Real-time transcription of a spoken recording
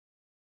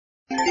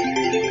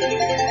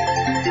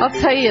I'll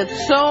tell you,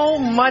 it's so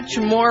much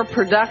more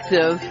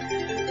productive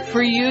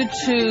for you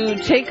to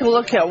take a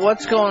look at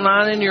what's going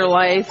on in your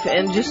life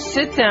and just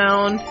sit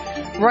down,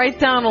 write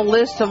down a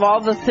list of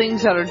all the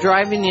things that are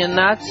driving you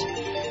nuts,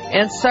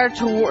 and start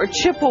to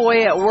chip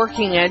away at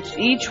working at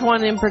each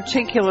one in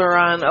particular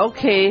on,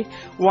 okay,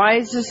 why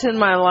is this in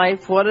my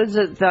life? What is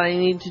it that I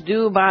need to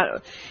do about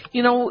it?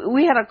 You know,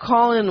 we had a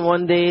call in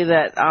one day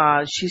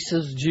that she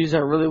says, geez, I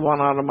really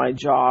want out of my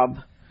job.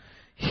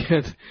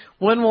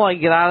 When will I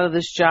get out of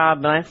this job?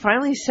 And I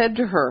finally said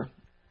to her,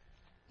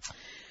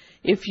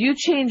 if you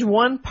change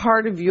one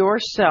part of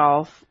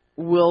yourself,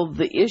 will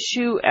the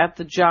issue at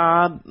the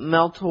job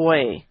melt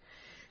away?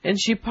 And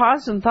she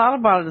paused and thought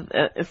about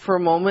it for a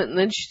moment, and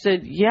then she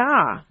said,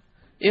 yeah,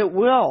 it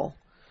will.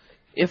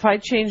 If I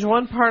change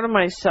one part of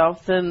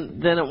myself, then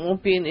it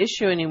won't be an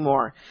issue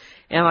anymore.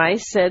 And I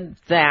said,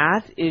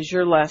 that is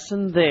your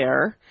lesson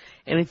there.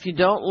 And if you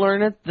don't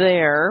learn it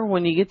there,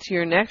 when you get to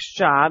your next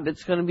job,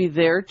 it's going to be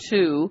there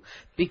too,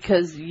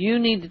 because you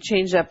need to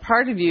change that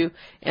part of you,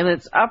 and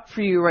it's up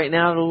for you right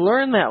now to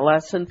learn that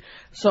lesson.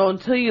 So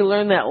until you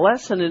learn that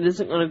lesson, it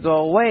isn't going to go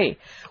away.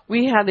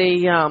 We had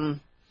a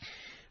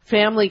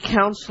family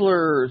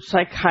counselor,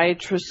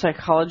 psychiatrist,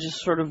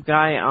 psychologist sort of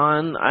guy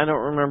on. I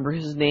don't remember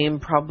his name,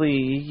 probably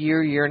a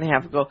year and a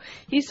half ago.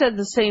 He said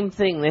the same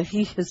thing, that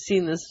he has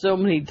seen this so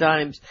many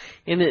times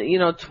in,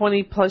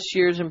 20 plus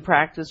years in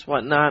practice,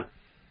 whatnot.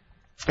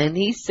 And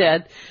he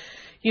said,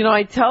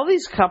 I tell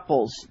these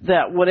couples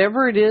that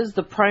whatever it is,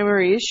 the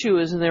primary issue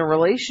is in their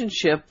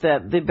relationship,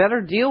 that they better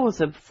deal with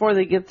it before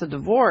they get the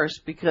divorce,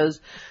 because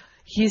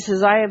he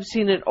says, I have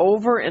seen it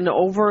over and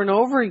over and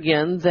over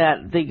again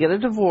that they get a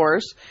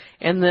divorce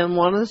and then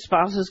one of the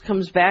spouses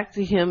comes back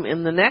to him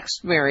in the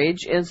next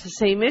marriage and it's the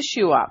same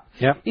issue up.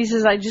 Yep. He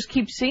says, I just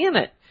keep seeing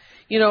it,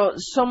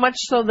 so much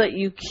so that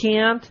you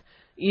can't,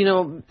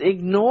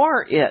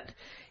 ignore it.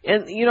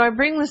 And, I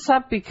bring this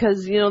up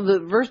because,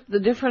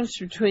 the difference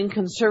between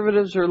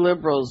conservatives or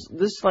liberals,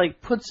 this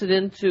puts it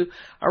into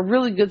a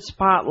really good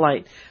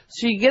spotlight.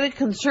 So you get a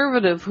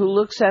conservative who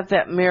looks at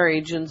that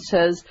marriage and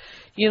says,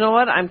 you know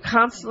what, I'm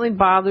constantly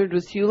bothered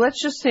with you.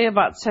 Let's just say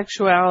about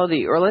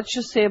sexuality, or let's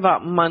just say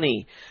about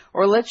money,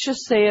 or let's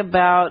just say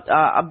about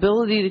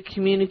ability to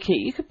communicate.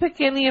 You could pick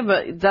any of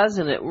a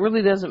dozen. It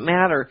really doesn't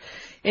matter.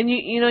 And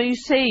you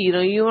say,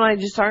 you and I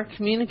just aren't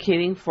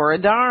communicating for a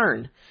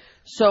darn.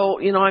 So,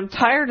 I'm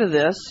tired of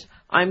this.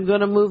 I'm going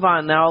to move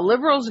on. Now, a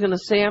liberal is going to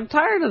say, I'm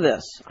tired of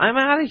this. I'm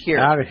out of here.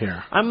 Out of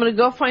here. I'm going to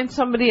go find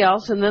somebody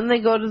else, and then they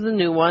go to the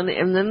new one,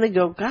 and then they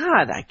go,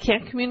 God, I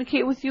can't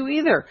communicate with you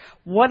either.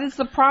 What is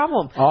the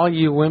problem? All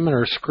you women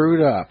are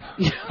screwed up.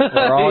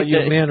 Or all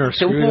you men are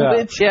screwed up.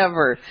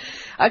 Whichever.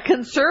 A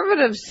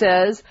conservative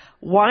says,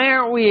 why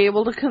aren't we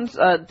able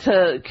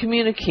to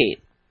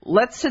communicate?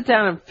 Let's sit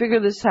down and figure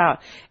this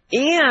out.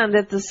 And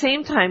at the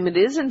same time, it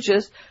isn't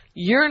just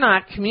you're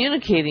not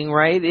communicating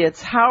right.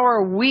 It's how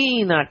are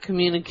we not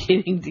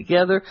communicating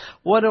together?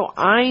 What do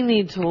I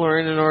need to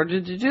learn in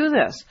order to do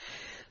this?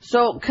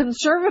 So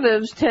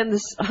conservatives tend to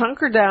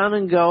hunker down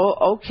and go,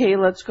 okay,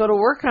 let's go to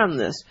work on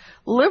this.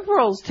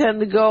 Liberals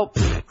tend to go,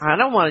 I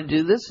don't want to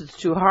do this. It's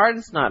too hard.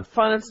 It's not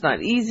fun. It's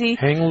not easy.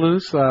 Hang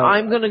loose.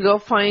 I'm going to go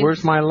find...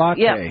 Where's my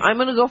latte? Yeah, I'm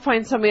going to go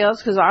find somebody else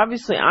because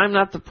obviously I'm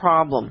not the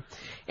problem.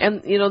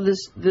 And,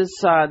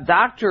 this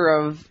doctor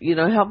of,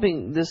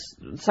 helping, this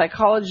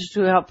psychologist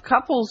who helped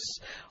couples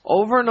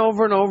over and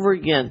over and over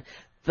again.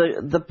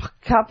 The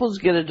couples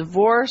get a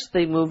divorce,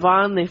 they move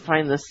on, they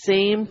find the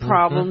same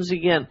problems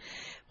again.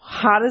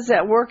 How does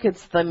that work?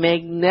 It's the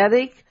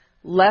magnetic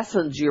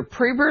lessons, your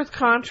pre-birth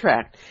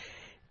contract.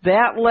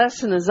 That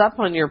lesson is up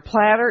on your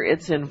platter.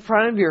 It's in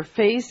front of your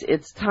face.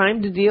 It's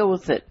time to deal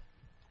with it.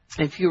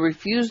 If you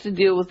refuse to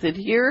deal with it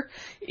here,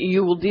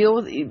 you will deal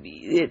with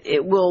it.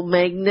 It will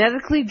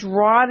magnetically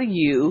draw to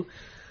you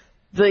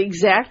the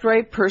exact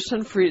right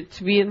person for it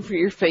to be in for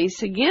your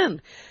face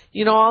again.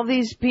 All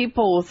these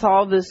people with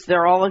all this,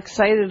 they're all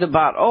excited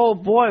about, oh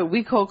boy,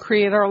 we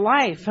co-create our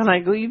life. And I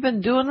go, you've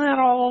been doing that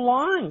all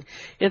along.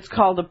 It's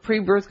called a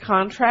pre-birth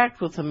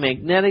contract with a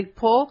magnetic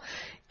pull.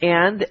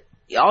 And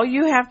all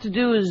you have to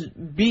do is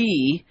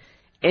be,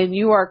 and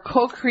you are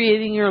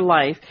co-creating your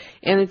life.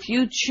 And if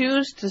you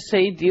choose to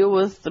say deal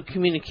with the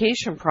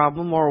communication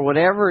problem or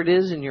whatever it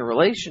is in your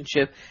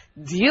relationship,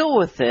 deal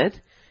with it,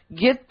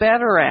 get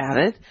better at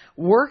it,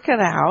 work it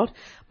out,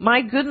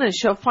 my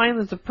goodness, you'll find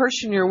that the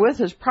person you're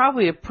with is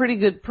probably a pretty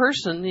good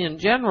person in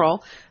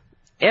general.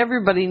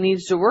 Everybody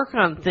needs to work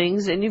on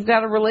things, and you've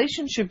got a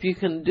relationship you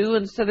can do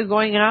instead of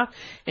going out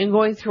and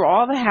going through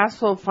all the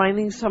hassle of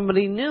finding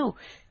somebody new.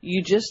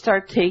 You just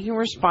start taking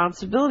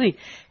responsibility.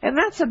 And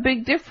that's a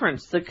big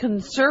difference. The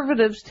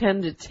conservatives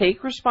tend to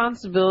take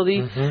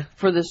responsibility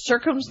for the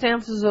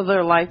circumstances of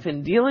their life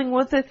and dealing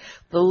with it.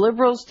 The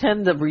liberals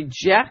tend to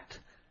reject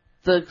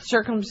the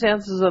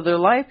circumstances of their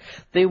life.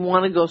 They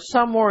want to go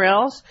somewhere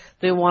else.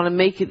 They want to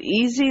make it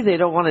easy. They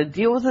don't want to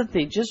deal with it.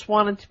 They just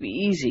want it to be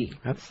easy.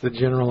 That's the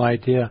general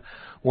idea.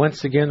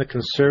 Once again, the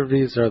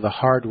conservatives are the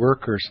hard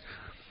workers.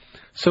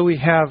 So we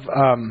have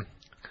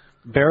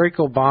Barack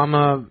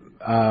Obama,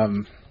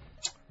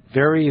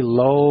 very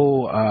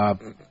low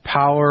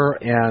power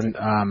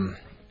and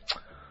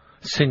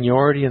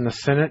seniority in the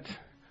Senate,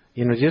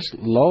 just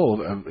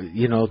low,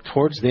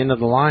 towards the end of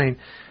the line,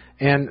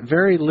 and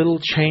very little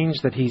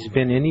change that he's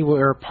been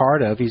anywhere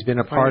part of. He's been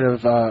a part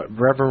of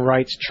Reverend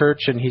Wright's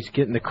church, and he's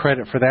getting the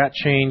credit for that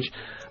change.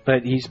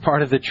 But he's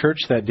part of the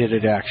church that did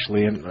it,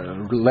 actually,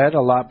 and led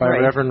a lot by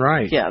Reverend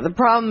Wright. Yeah, the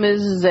problem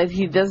is that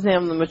he doesn't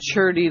have the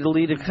maturity to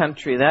lead a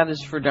country. That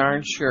is for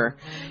darn sure.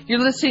 You're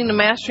listening to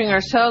Mastering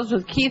Ourselves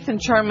with Keith and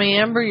Charmaine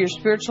Amber, your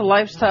spiritual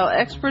lifestyle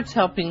experts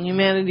helping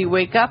humanity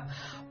wake up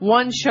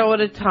one show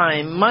at a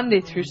time, Monday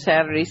through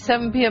Saturday,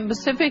 7 p.m.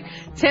 Pacific,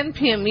 10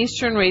 p.m.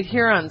 Eastern, right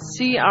here on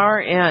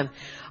CRN.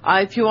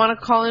 If you want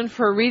to call in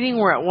for a reading,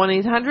 we're at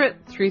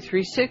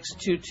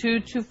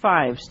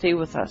 1-800-336-2225. Stay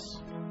with us.